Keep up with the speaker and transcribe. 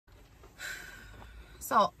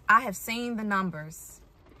So I have seen the numbers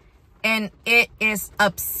and it is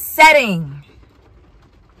upsetting.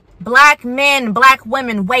 Black men, black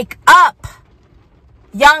women, wake up.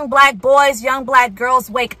 Young black boys, young black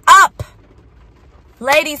girls, wake up.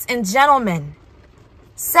 Ladies and gentlemen,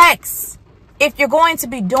 sex, if you're going to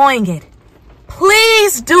be doing it,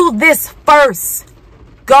 please do this first.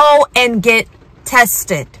 Go and get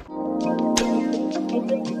tested.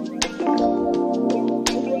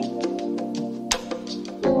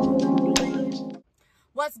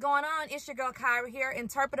 What's going on? It's your girl Kyra here,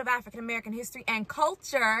 interpreter of African American history and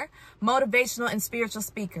culture, motivational and spiritual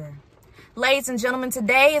speaker. Ladies and gentlemen,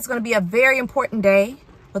 today is going to be a very important day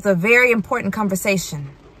with a very important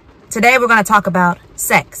conversation. Today we're going to talk about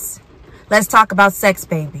sex. Let's talk about sex,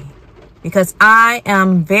 baby, because I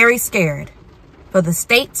am very scared for the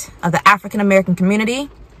state of the African American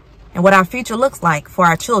community and what our future looks like for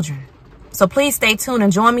our children. So please stay tuned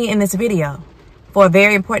and join me in this video for a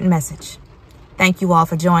very important message. Thank you all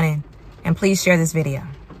for joining, and please share this video.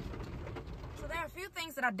 So there are a few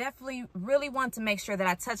things that I definitely really want to make sure that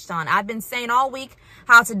I touched on. I've been saying all week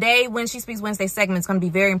how today, When She Speaks Wednesday segment is going to be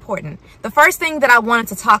very important. The first thing that I wanted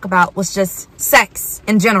to talk about was just sex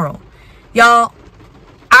in general. Y'all,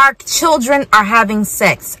 our children are having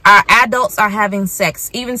sex. Our adults are having sex.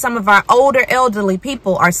 Even some of our older elderly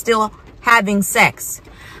people are still having sex.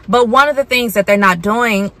 But one of the things that they're not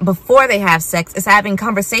doing before they have sex is having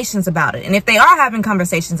conversations about it. And if they are having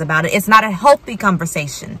conversations about it, it's not a healthy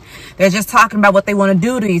conversation. They're just talking about what they want to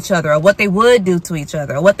do to each other, or what they would do to each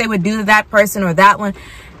other, or what they would do to that person or that one.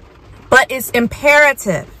 But it's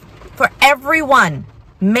imperative for everyone,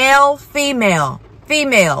 male, female,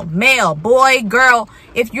 female, male, boy, girl,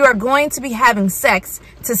 if you are going to be having sex,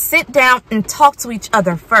 to sit down and talk to each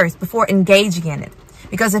other first before engaging in it.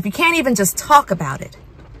 Because if you can't even just talk about it,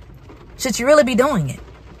 should you really be doing it?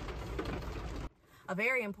 A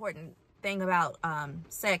very important thing about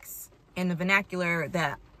sex in the vernacular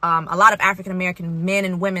that a lot of African American men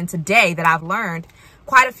and women today that I've learned,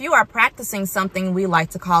 quite a few are practicing something we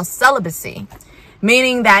like to call celibacy,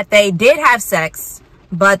 meaning that they did have sex,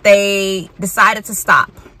 but they decided to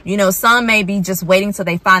stop. You know, some may be just waiting till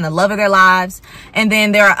they find the love of their lives. And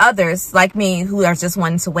then there are others like me who are just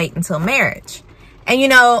wanting to wait until marriage. And, you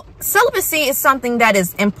know, celibacy is something that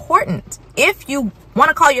is important if you want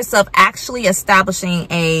to call yourself actually establishing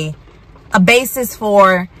a basis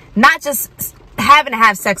for not just having to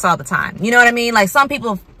have sex all the time. You know what I mean? Like, some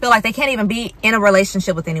people feel like they can't even be in a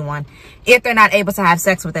relationship with anyone if they're not able to have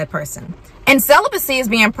sex with that person. And celibacy is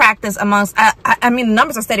being practiced amongst, I mean, the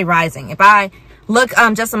numbers are steady rising. If I look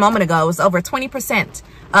just a moment ago, it was over 20%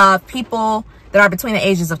 of people that are between the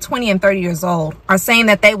ages of 20 and 30 years old are saying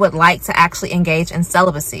that they would like to actually engage in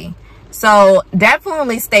celibacy. So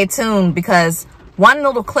definitely stay tuned, because one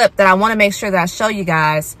little clip that I want to make sure that I show you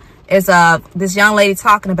guys is this young lady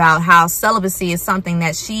talking about how celibacy is something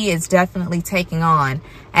that she is definitely taking on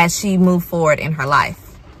as she moves forward in her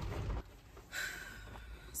life.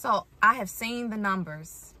 So I have seen the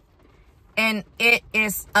numbers and it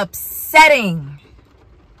is upsetting.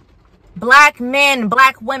 Black men,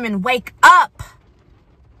 black women, wake up.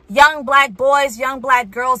 Young black boys, young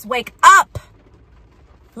black girls, wake up.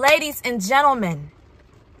 Ladies and gentlemen,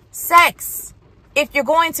 sex, if you're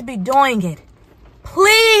going to be doing it,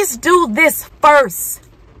 please do this first.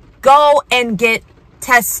 Go and get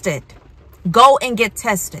tested. Go and get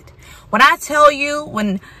tested. When I tell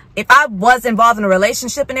you, if I was involved in a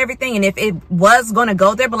relationship and everything, and if it was going to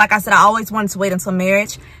go there, but like I said, I always wanted to wait until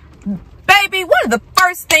marriage. Baby, one of the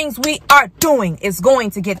first things we are doing is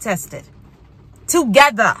going to get tested.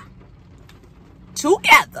 Together.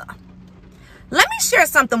 Let me share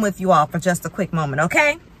something with you all for just a quick moment,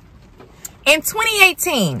 okay? In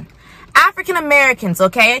 2018, African Americans,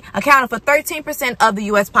 okay, accounted for 13% of the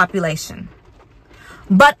U.S. population.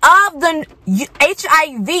 But of the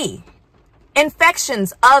HIV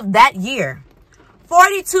infections of that year,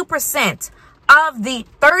 42% of the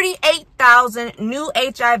 38,000 new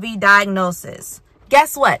HIV diagnoses,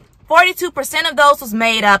 guess what? 42% of those was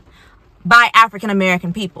made up by African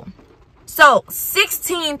American people. So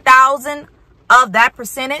 16,000 of that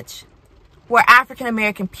percentage were African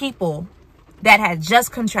American people that had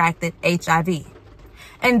just contracted HIV.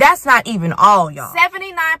 And that's not even all, y'all.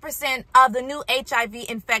 79% of the new HIV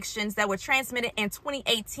infections that were transmitted in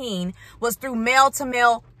 2018 was through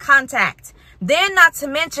male-to-male contact. Then, not to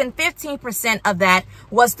mention, 15% of that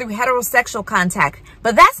was through heterosexual contact.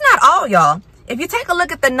 But that's not all, y'all. If you take a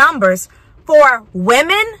look at the numbers for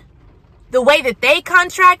women, the way that they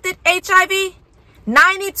contracted HIV,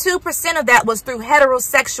 92% of that was through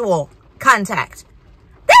heterosexual contact.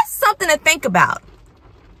 That's something to think about.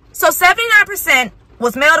 So 79%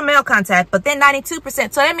 was male-to-male contact, but then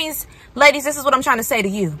 92%. So that means, ladies, this is what I'm trying to say to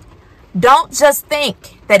you. Don't just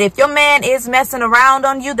think that if your man is messing around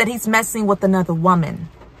on you, that he's messing with another woman.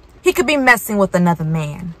 He could be messing with another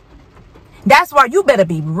man. That's why you better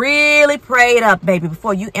be really prayed up, baby,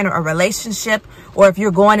 before you enter a relationship or if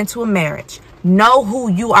you're going into a marriage. Know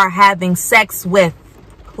who you are having sex with.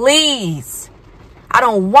 Please. I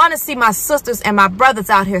don't want to see my sisters and my brothers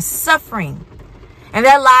out here suffering. And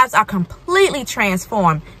their lives are completely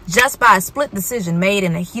transformed just by a split decision made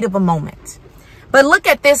in the heat of a moment. But look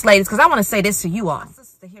at this, ladies, because I want to say this to you all.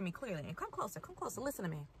 Sisters, to hear me clearly. And come closer, listen to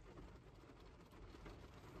me.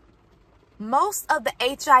 Most of the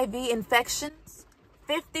HIV infections,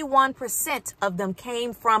 51% of them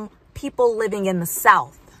came from people living in the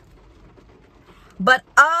South. But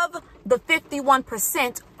of the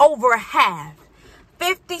 51%, over half,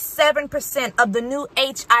 57% of the new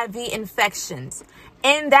HIV infections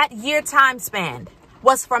in that year time span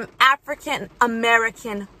was from African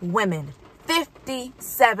American women.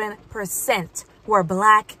 57% were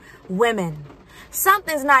black women.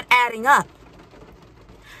 Something's not adding up.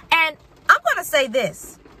 And I'm going to say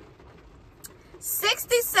this.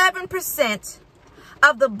 67%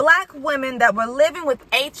 of the black women that were living with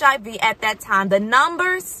HIV at that time, the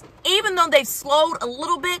numbers, even though they've slowed a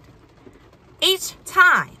little bit, each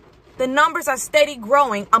time, the numbers are steady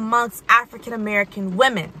growing amongst African American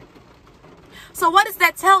women. So what does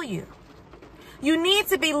that tell you? You need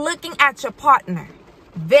to be looking at your partner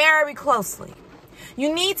very closely.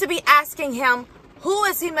 You need to be asking him, who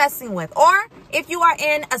is he messing with? Or if you are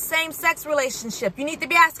in a same-sex relationship, you need to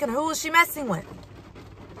be asking, who is she messing with?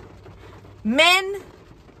 Men,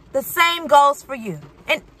 the same goes for you.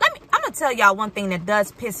 And I'm going to tell y'all one thing that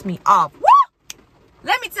does piss me off. Woo!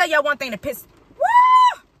 Let me tell y'all one thing that pisses.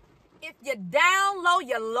 Woo! If you're down low,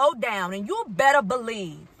 you're low down. And you better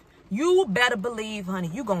believe, honey,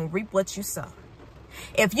 you're going to reap what you sow.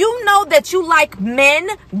 If you know that you like men,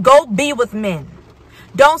 go be with men.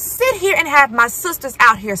 Don't sit here and have my sisters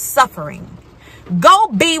out here suffering. Go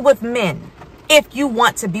be with men if you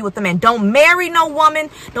want to be with the man. Don't marry no woman.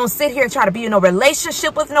 Don't sit here and try to be in a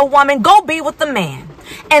relationship with no woman. Go be with the man.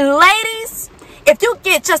 And ladies, if you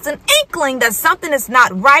get just an inkling that something is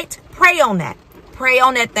not right, pray on that. Pray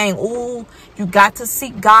on that thing. Ooh, you got to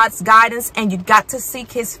seek God's guidance and you got to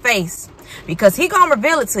seek his face because he gonna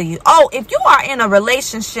reveal it to you. Oh, if you are in a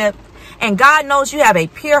relationship and God knows you have a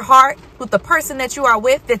pure heart with the person that you are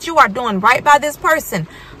with, that you are doing right by this person,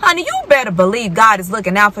 honey, you better believe God is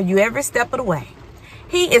looking out for you every step of the way.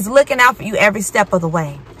 He is looking out for you every step of the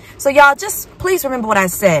way. So y'all, just please remember what I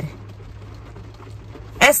said.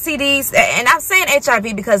 STDs, and I'm saying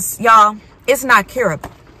HIV because, y'all, it's not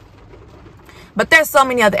curable. But there's so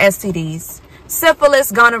many other STDs.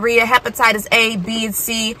 Syphilis, gonorrhea, hepatitis A, B, and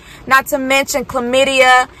C. Not to mention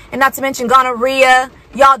chlamydia, and not to mention gonorrhea.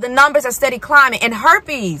 Y'all, the numbers are steady climbing. And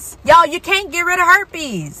herpes. Y'all, you can't get rid of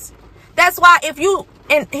herpes. That's why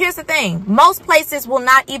and here's the thing. Most places will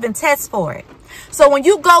not even test for it. So when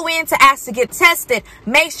you go in to ask to get tested,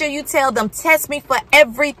 make sure you tell them, test me for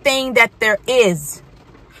everything that there is.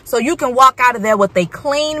 So you can walk out of there with a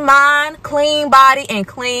clean mind, clean body, and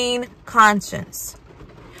clean conscience.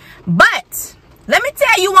 But let me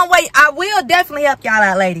tell you one way I will definitely help y'all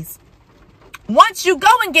out, ladies. Once you go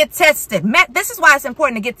and get tested, this is why it's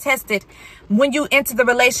important to get tested when you enter the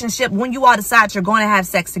relationship, when you all decide you're going to have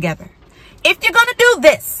sex together. If you're going to do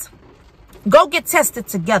this, go get tested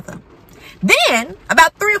together. Then,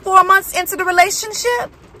 about 3 or 4 months into the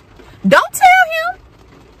relationship, don't tell him.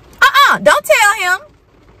 Don't tell him.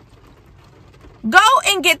 Go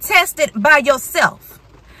and get tested by yourself.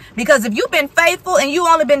 Because if you've been faithful and you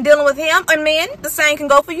only been dealing with him, and men, the same can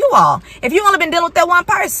go for you all. If you only been dealing with that one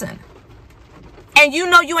person, and you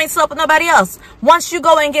know you ain't slept with nobody else, once you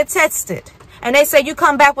go and get tested, and they say you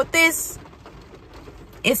come back with this,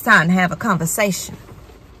 it's time to have a conversation.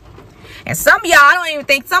 And some of y'all, I don't even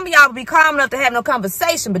think some of y'all will be calm enough to have no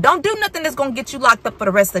conversation, but don't do nothing that's going to get you locked up for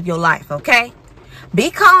the rest of your life, okay?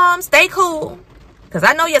 Be calm, stay cool. Because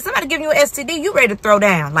I know, yeah, somebody giving you an STD, you ready to throw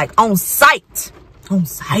down, like on sight. On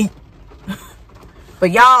sight.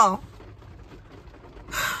 But y'all,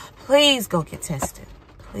 please go get tested.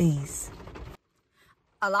 Please.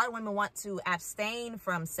 A lot of women want to abstain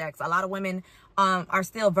from sex. A lot of women are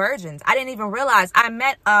still virgins. I didn't even realize. I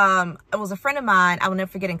met, it was a friend of mine, I will never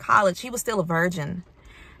forget, in college. He was still a virgin.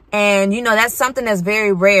 And, you know, that's something that's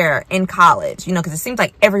very rare in college, you know, because it seems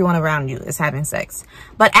like everyone around you is having sex.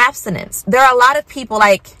 But abstinence. There are a lot of people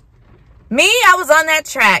like me. I was on that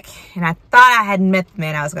track and I thought I had met the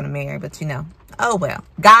man I was going to marry. But, you know, oh, well,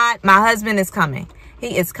 God, my husband is coming.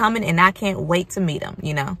 He is coming and I can't wait to meet him,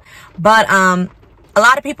 you know. But a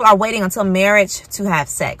lot of people are waiting until marriage to have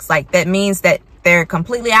sex. Like, that means that they're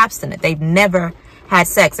completely abstinent. They've never had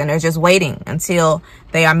sex and they're just waiting until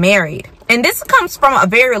they are married. And this comes from a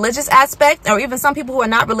very religious aspect, or even some people who are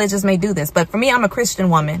not religious may do this. But for me, I'm a Christian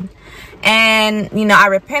woman. And, you know, I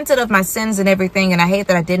repented of my sins and everything, and I hate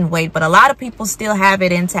that I didn't wait. But a lot of people still have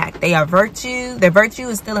it intact. They are virtue. Their virtue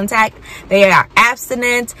is still intact. They are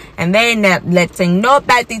abstinent, and they're not letting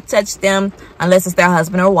nobody touch them unless it's their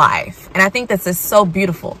husband or wife. And I think this is so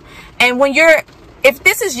beautiful. And when you're, if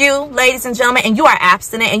this is you, ladies and gentlemen, and you are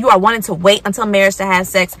abstinent and you are wanting to wait until marriage to have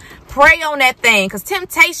sex, pray on that thing, because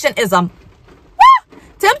temptation is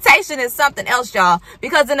temptation is something else, y'all.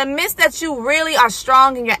 Because in the midst that you really are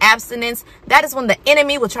strong in your abstinence, that is when the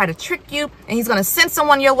enemy will try to trick you, and he's going to send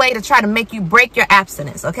someone your way to try to make you break your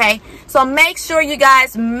abstinence, okay? So make sure, you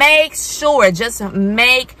guys, just make sure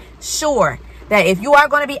that if you are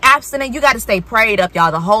going to be abstinent, you got to stay prayed up,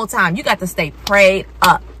 y'all, the whole time. You got to stay prayed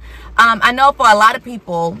up. I know for a lot of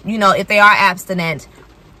people, you know, if they are abstinent,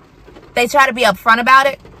 they try to be upfront about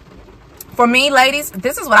it. For me, ladies,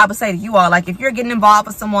 this is what I would say to you all. Like, if you're getting involved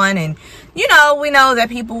with someone and, you know, we know that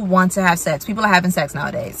people want to have sex. People are having sex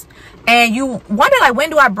nowadays. And you wonder, like, when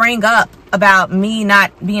do I bring up about me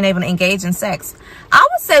not being able to engage in sex? I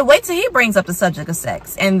would say wait till he brings up the subject of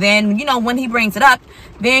sex. And then, you know, when he brings it up,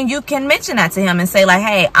 then you can mention that to him and say, like,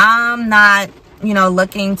 hey, I'm not, you know,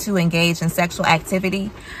 looking to engage in sexual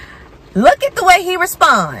activity. Look at the way he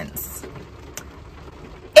responds.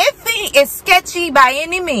 If he is sketchy by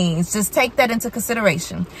any means, just take that into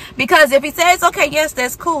consideration. Because if he says, okay, yes,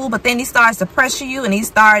 that's cool, but then he starts to pressure you and he's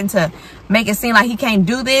starting to make it seem like he can't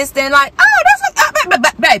do this, then like, oh, that's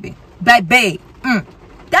okay, baby,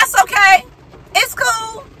 that's okay. It's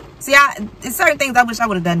cool. See, there's certain things I wish I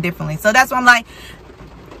would have done differently. So that's why I'm like,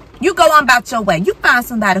 you go on about your way. You find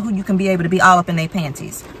somebody who you can be able to be all up in their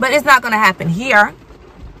panties. But it's not going to happen here.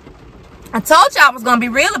 I told you I was going to be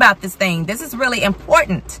real about this thing. This is really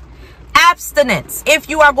important. Abstinence. If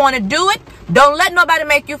you are going to do it, don't let nobody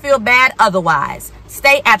make you feel bad otherwise.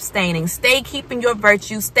 Stay abstaining. Stay keeping your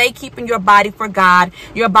virtue. Stay keeping your body for God.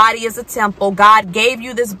 Your body is a temple. God gave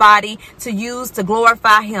you this body to use to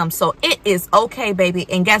glorify him. So it is okay, baby.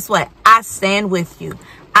 And guess what? I stand with you.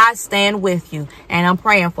 I stand with you. And I'm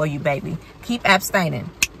praying for you, baby. Keep abstaining.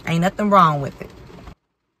 Ain't nothing wrong with it.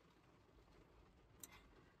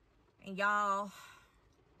 Y'all,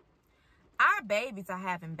 our babies are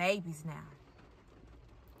having babies now.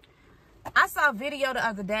 I saw a video the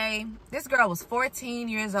other day. This girl was 14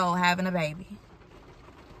 years old having a baby.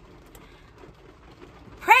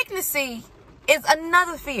 Pregnancy is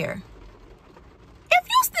another fear. If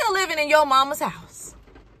you still living in your mama's house,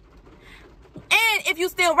 and if you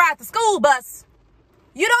still ride the school bus,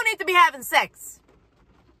 you don't need to be having sex.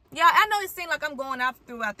 Yeah, I know it seems like I'm going off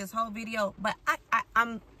throughout this whole video, but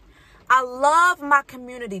I love my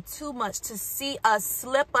community too much to see us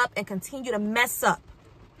slip up and continue to mess up.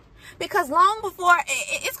 Because long before,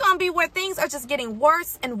 it's going to be where things are just getting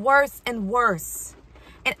worse and worse and worse.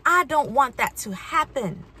 And I don't want that to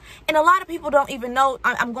happen. And a lot of people don't even know,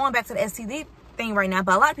 I'm going back to the STD thing right now,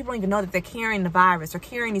 but a lot of people don't even know that they're carrying the virus or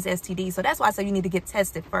carrying these STDs. So that's why I say you need to get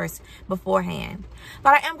tested first beforehand.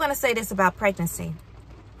 But I am going to say this about pregnancy.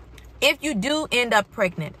 If you do end up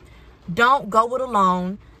pregnant, don't go it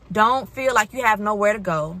alone. Don't feel like you have nowhere to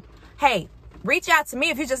go. Hey, reach out to me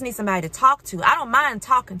if you just need somebody to talk to. I don't mind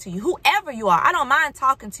talking to you. Whoever you are, I don't mind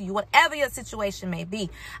talking to you. Whatever your situation may be.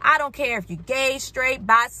 I don't care if you're gay, straight,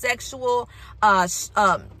 bisexual,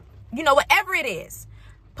 you know, whatever it is.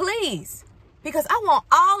 Please. Because I want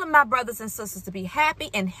all of my brothers and sisters to be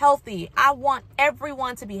happy and healthy. I want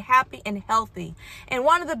everyone to be happy and healthy. And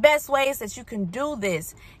one of the best ways that you can do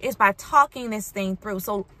this is by talking this thing through.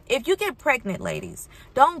 So if you get pregnant, ladies,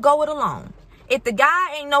 don't go it alone. If the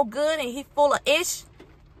guy ain't no good and he full of ish,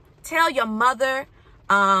 tell your mother.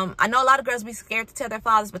 I know a lot of girls be scared to tell their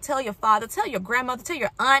fathers, but tell your father, tell your grandmother, tell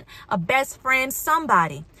your aunt, a best friend,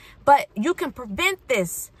 somebody. But you can prevent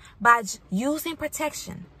this by using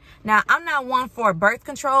protection. Now, I'm not one for birth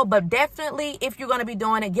control, but definitely if you're going to be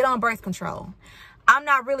doing it, get on birth control. I'm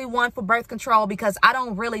not really one for birth control because I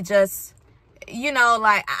don't really just, you know,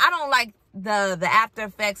 like, I don't like the after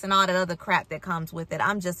effects and all that other crap that comes with it.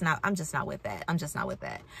 I'm just not with that. I'm just not with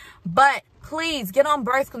that. But please get on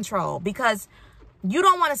birth control, because you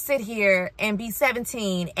don't want to sit here and be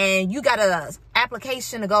 17 and you got a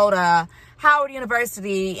application to go to Howard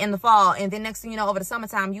University in the fall, and then next thing you know, over the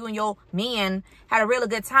summertime, you and your men had a really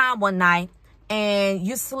good time one night and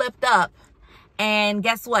you slipped up, and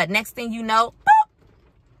guess what? Next thing you know, boop,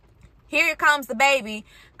 here comes the baby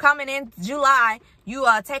coming in July. You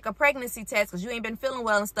take a pregnancy test because you ain't been feeling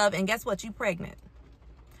well and stuff, and guess what? You pregnant.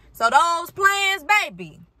 So those plans,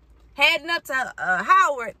 baby, heading up to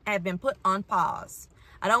Howard have been put on pause.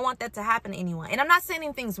 I don't want that to happen to anyone. And I'm not saying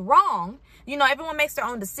anything's wrong. You know, everyone makes their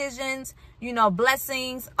own decisions. You know,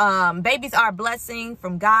 blessings. Babies are a blessing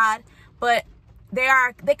from God. But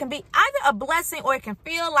they can be either a blessing or it can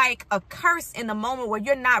feel like a curse in the moment where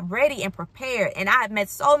you're not ready and prepared. And I have met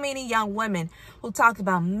so many young women who talked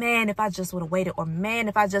about, man, if I just would have waited, or man,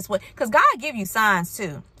 if I just would. Because God give you signs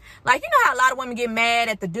too. Like, you know how a lot of women get mad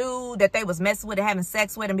at the dude that they was messing with and having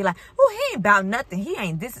sex with and be like, oh, he ain't about nothing. He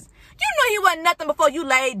ain't this. You know he wasn't nothing before you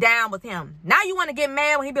laid down with him. Now you want to get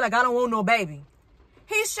mad when he be like, I don't want no baby.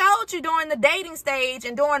 He showed you during the dating stage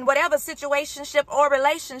and during whatever situationship or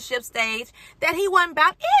relationship stage that he wasn't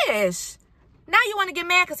about ish. Now you want to get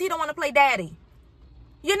mad because he don't want to play daddy.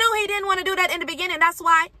 You knew he didn't want to do that in the beginning. That's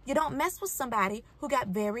why you don't mess with somebody who got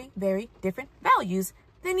very, very different values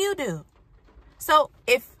than you do. So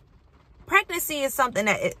if pregnancy is something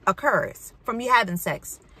that occurs from you having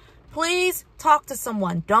sex, please talk to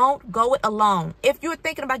someone. Don't go it alone. If you're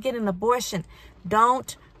thinking about getting an abortion,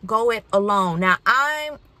 don't go it alone. Now,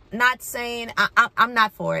 I'm not saying I'm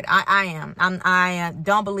not for it. I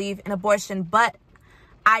don't believe in abortion, but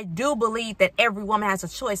I do believe that every woman has a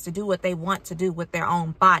choice to do what they want to do with their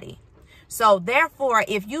own body. So therefore,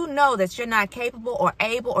 if you know that you're not capable or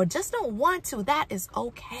able or just don't want to, that is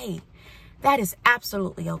okay. That is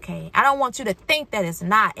absolutely okay. I don't want you to think that it's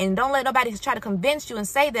not. And don't let nobody try to convince you and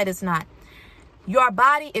say that it's not. Your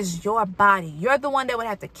body is your body. You're the one that would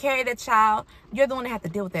have to carry the child. You're the one that have to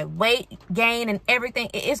deal with that weight gain and everything.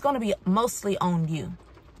 It's going to be mostly on you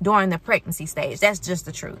during the pregnancy stage. That's just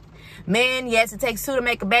the truth. Men, yes, it takes two to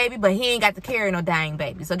make a baby, but he ain't got to carry no dang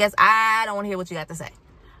baby. So guess I don't want to hear what you got to say.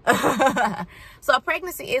 So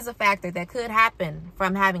pregnancy is a factor that could happen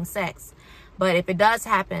from having sex. But if it does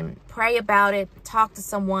happen, pray about it, talk to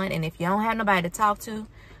someone. And if you don't have nobody to talk to,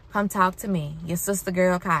 come talk to me, your sister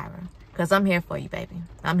girl, Kyra. Because I'm here for you, baby.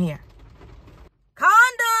 I'm here.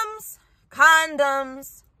 Condoms,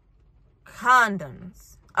 condoms,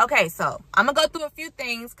 condoms. Okay, so I'm going to go through a few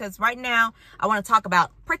things because right now I want to talk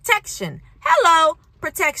about protection. Hello,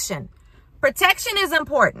 protection. Protection is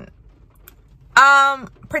important.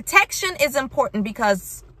 Protection is important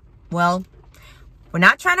because, well, we're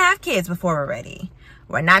not trying to have kids before we're ready.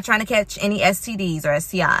 We're not trying to catch any STDs or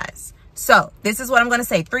STIs. So this is what I'm going to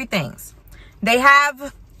say. 3 things. They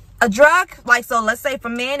have a drug, like, so let's say for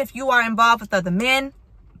men, if you are involved with other men,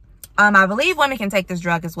 I believe women can take this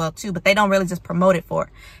drug as well too, but they don't really just promote it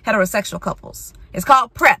for heterosexual couples. It's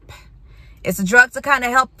called PrEP. It's a drug to kind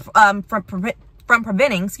of help from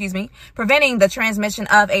preventing the transmission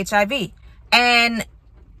of HIV. And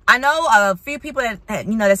I know a few people that,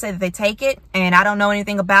 you know, that say that they take it, and I don't know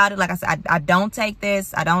anything about it. Like I said, I don't take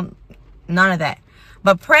this. None of that.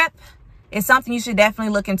 But PrEP is something you should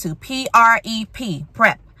definitely look into. P-R-E-P,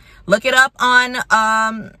 PrEP. Look it up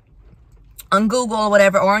on Google or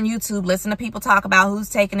whatever, or on YouTube. Listen to people talk about who's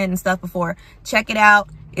taking it and stuff before. Check it out.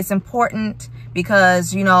 It's important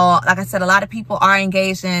because, you know, like I said, a lot of people are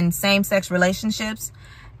engaged in same-sex relationships.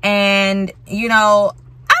 And, you know,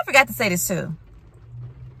 I forgot to say this too.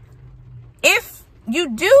 If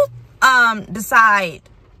you do decide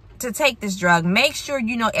to take this drug, make sure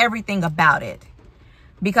you know everything about it.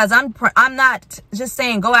 Because I'm not just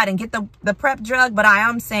saying go out and get the PrEP drug, but I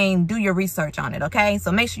am saying do your research on it, okay?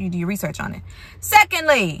 So make sure you do your research on it.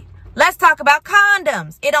 Secondly, let's talk about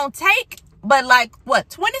condoms. It don't take but like, what,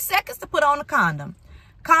 20 seconds to put on a condom.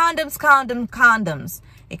 Condoms, condoms.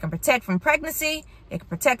 It can protect from pregnancy. It can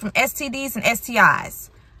protect from STDs and STIs.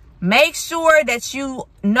 Make sure that you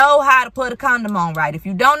know how to put a condom on right. If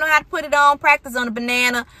you don't know how to put it on, practice on a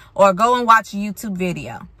banana or go and watch a YouTube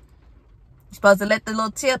video. You're supposed to let the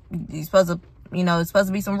little tip, you're supposed to, you know, it's supposed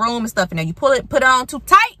to be some room and stuff in there. You put it on too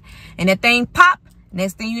tight and that thing pop.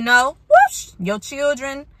 Next thing you know, whoosh, your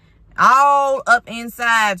children all up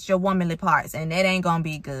inside your womanly parts, and that ain't gonna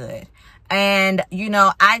be good. And, you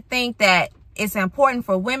know, I think that it's important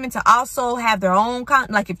for women to also have their own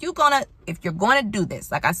like if you're gonna do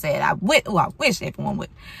this, like I said, I wish everyone would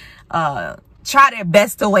try their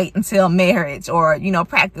best to wait until marriage or, you know,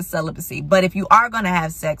 practice celibacy. But if you are gonna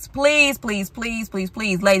have sex, please, please, please, please,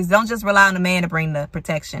 please, ladies, don't just rely on a man to bring the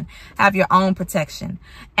protection. Have your own protection,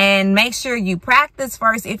 and make sure you practice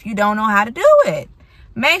first. If you don't know how to do it,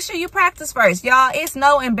 make sure you practice first, y'all. It's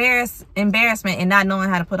no embarrassment in not knowing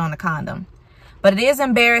how to put on a condom. But it is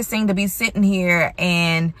embarrassing to be sitting here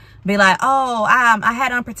and be like, oh, I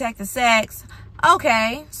had unprotected sex.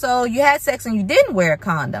 Okay, so you had sex and you didn't wear a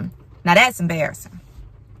condom. Now that's embarrassing.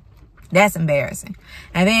 That's embarrassing.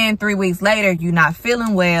 And then 3 weeks later, you're not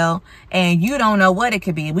feeling well and you don't know what it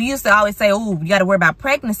could be. We used to always say, oh, you got to worry about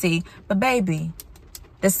pregnancy. But baby,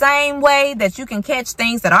 the same way that you can catch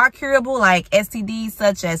things that are curable, like STDs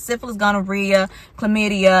such as syphilis, gonorrhea,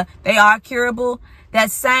 chlamydia, they are curable.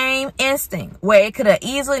 That same instinct where it could have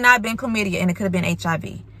easily not been chlamydia and it could have been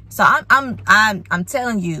HIV. So I'm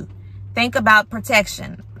telling you, think about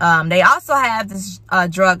protection. They also have this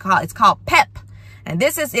drug it's called PEP. And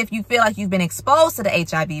this is if you feel like you've been exposed to the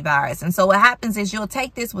HIV virus. And so what happens is you'll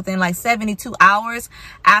take this within like 72 hours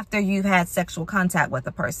after you've had sexual contact with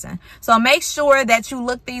a person. So make sure that you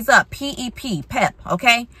look these up. PEP, PEP,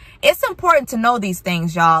 okay? It's important to know these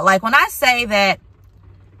things, y'all. Like when I say that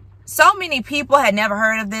so many people had never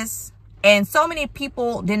heard of this and so many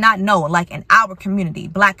people did not know, like in our community,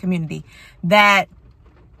 Black community, that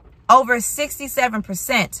over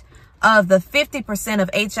 67% of the 50% of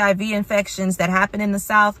HIV infections that happen in the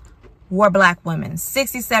South were Black women.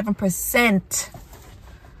 67%.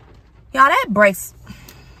 Y'all,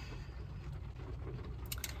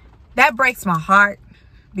 that breaks my heart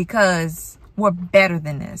because we're better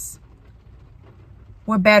than this.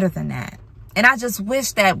 We're better than that. And I just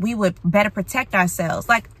wish that we would better protect ourselves.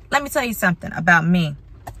 Like, let me tell you something about me.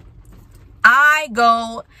 I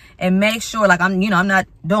go and make sure, like I'm not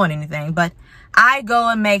doing anything, but I go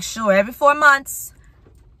and make sure every 4 months,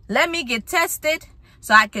 let me get tested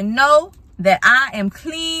so I can know that I am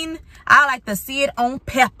clean. I like to see it on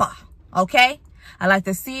paper, okay? I like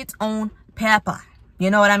to see it on paper. You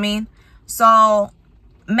know what I mean? So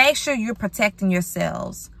make sure you're protecting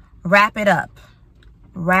yourselves. Wrap it up.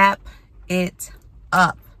 Wrap it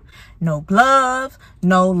up. No glove,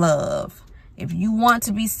 no love. If you want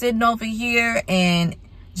to be sitting over here and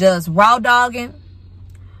just raw dogging,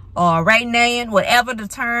 or right now, whatever the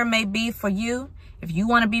term may be for you, if you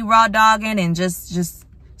want to be raw dogging and just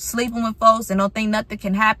sleeping with folks and don't think nothing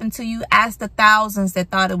can happen to you, ask the thousands that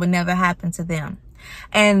thought it would never happen to them.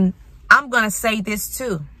 And I'm going to say this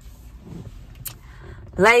too.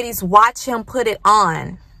 Ladies, watch him put it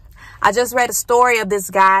on. I just read a story of this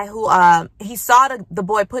guy who he saw the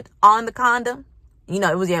boy put on the condom. You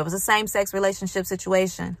know, it was a same-sex relationship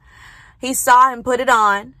situation. He saw him put it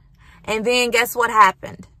on, and then guess what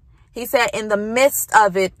happened? He said in the midst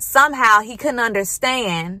of it, somehow he couldn't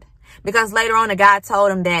understand, because later on the guy told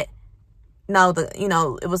him that, no,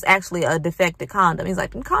 it was actually a defective condom. He's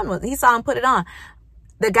like, he saw him put it on.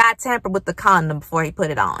 The guy tampered with the condom before he put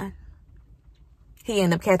it on. He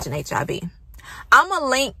ended up catching HIV. I'm going to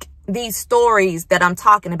link these stories that I'm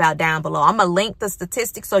talking about down below. I'm going to link the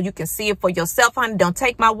statistics so you can see it for yourself, honey. Don't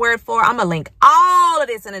take my word for it. I'm going to link all of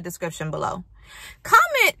this in the description below.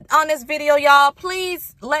 Comment on this video, y'all.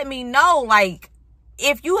 Please let me know, like,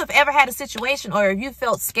 if you have ever had a situation or if you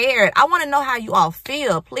felt scared. I want to know how you all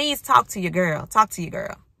feel. Please talk to your girl. Talk to your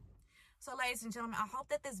girl. So, ladies and gentlemen, I hope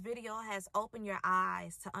that this video has opened your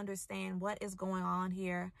eyes to understand what is going on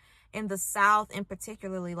here in the South, and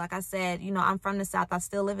particularly, like I said, I'm from the South. I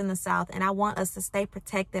still live in the South, and I want us to stay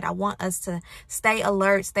protected. I want us to stay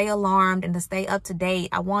alert, stay alarmed, and to stay up to date.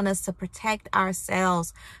 I want us to protect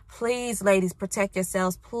ourselves. Please, ladies, protect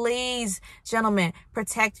yourselves. Please, gentlemen,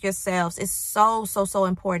 protect yourselves. It's so, so, so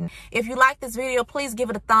important. If you like this video, please give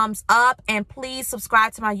it a thumbs up, and please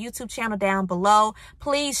subscribe to my YouTube channel down below.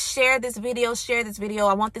 Please share this video.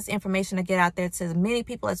 I want this information to get out there to as many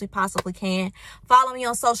people as we possibly can. Follow me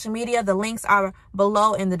on social media. The links are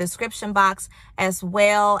below in the description box as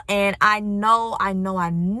well. And I know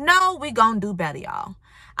we're going to do better, y'all.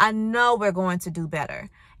 I know we're going to do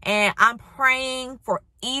better. And I'm praying for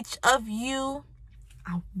each of you.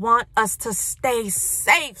 I want us to stay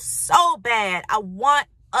safe so bad. I want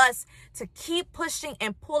us to keep pushing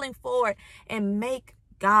and pulling forward and make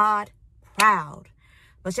God proud.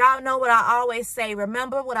 But y'all know what I always say.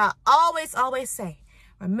 Remember what I always say.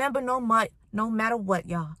 Remember, no matter what,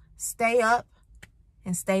 y'all. Stay up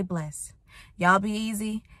and stay blessed. Y'all be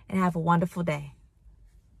easy and have a wonderful day.